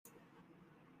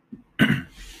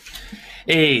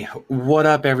Hey, what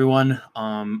up, everyone?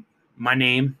 My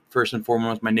name, first and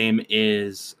foremost, my name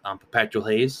is Perpetual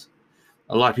Hayes.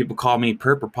 A lot of people call me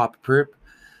Perp or Papa Perp.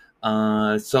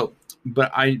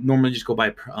 But I normally just go by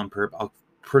Perp. I'll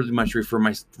pretty much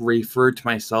refer to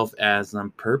myself as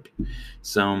Perp.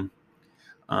 So,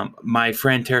 my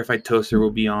friend Terrified Toaster will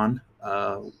be on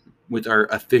with our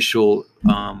official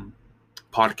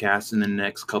podcast in the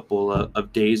next couple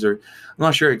of days, or I'm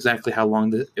not sure exactly how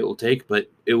long it will take, but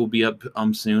it will be up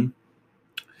soon.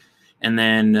 And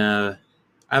then I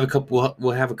have a couple.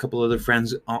 We'll have a couple other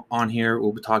friends on here.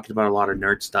 We'll be talking about a lot of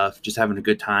nerd stuff, just having a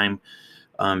good time,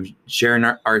 sharing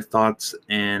our thoughts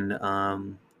and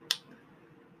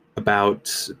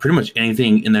about pretty much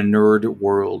anything in the nerd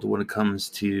world when it comes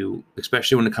to,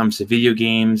 especially when it comes to video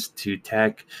games, to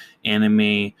tech,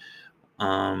 anime,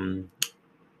 um,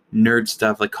 nerd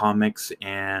stuff like comics,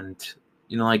 and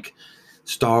like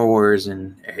Star Wars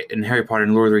and Harry Potter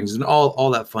and Lord of the Rings and all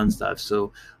that fun stuff.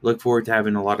 So look forward to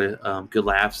having a lot of good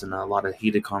laughs and a lot of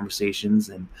heated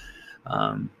conversations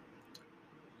um,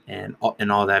 and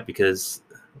all that, because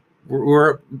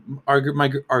we're our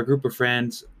group of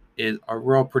friends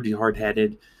we're all pretty hard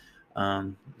headed.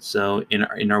 So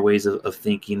in our ways of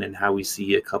thinking and how we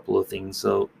see a couple of things.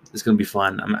 So it's gonna be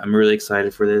fun. I'm really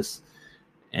excited for this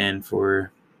and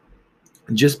for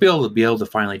just be able to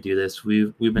finally do this.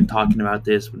 We've been talking about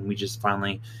this when we just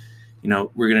finally,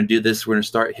 we're gonna do this. We're gonna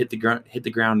start hit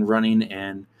the ground running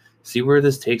and see where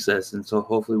this takes us. And so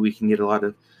hopefully we can get a lot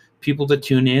of people to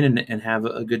tune in and have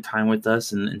a good time with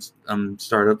us and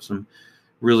start up some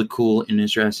really cool and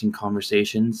interesting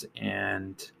conversations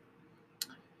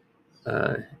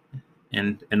uh,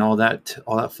 and all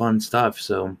that fun stuff.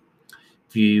 So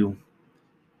if you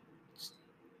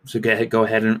so go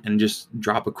ahead and just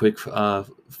drop a quick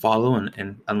follow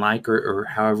and like, or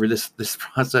however this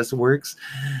process works.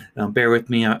 Bear with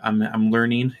me. I'm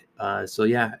learning. So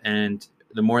yeah, and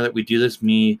the more that we do this,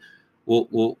 we'll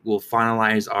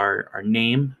finalize our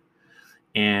name.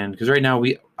 And because right now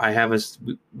I have us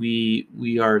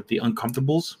we are the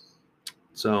Uncomfortables.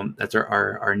 So that's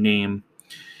our name.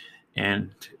 And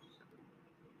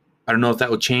I don't know if that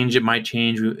will change. It might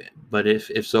change, but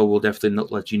if so, we'll definitely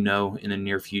let you know in the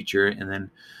near future. And then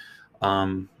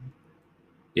um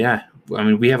yeah, I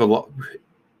mean, we have a lot.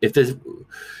 If this,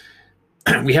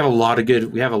 we have a lot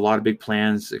of big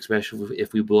plans, especially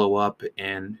if we blow up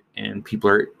and people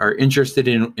are interested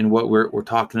in what we're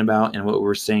talking about and what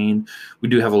we're saying. We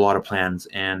do have a lot of plans,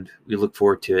 and we look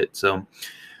forward to it. So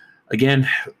again,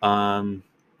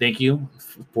 thank you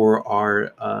for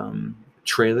our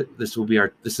trailer. This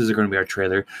is going to be our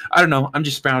trailer. I don't know. I'm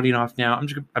just spouting off now.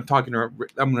 I'm talking.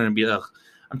 I'm going to be.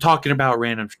 I'm talking about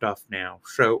random stuff now.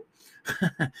 So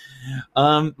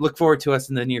look forward to us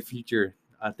in the near future.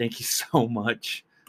 Thank you so much.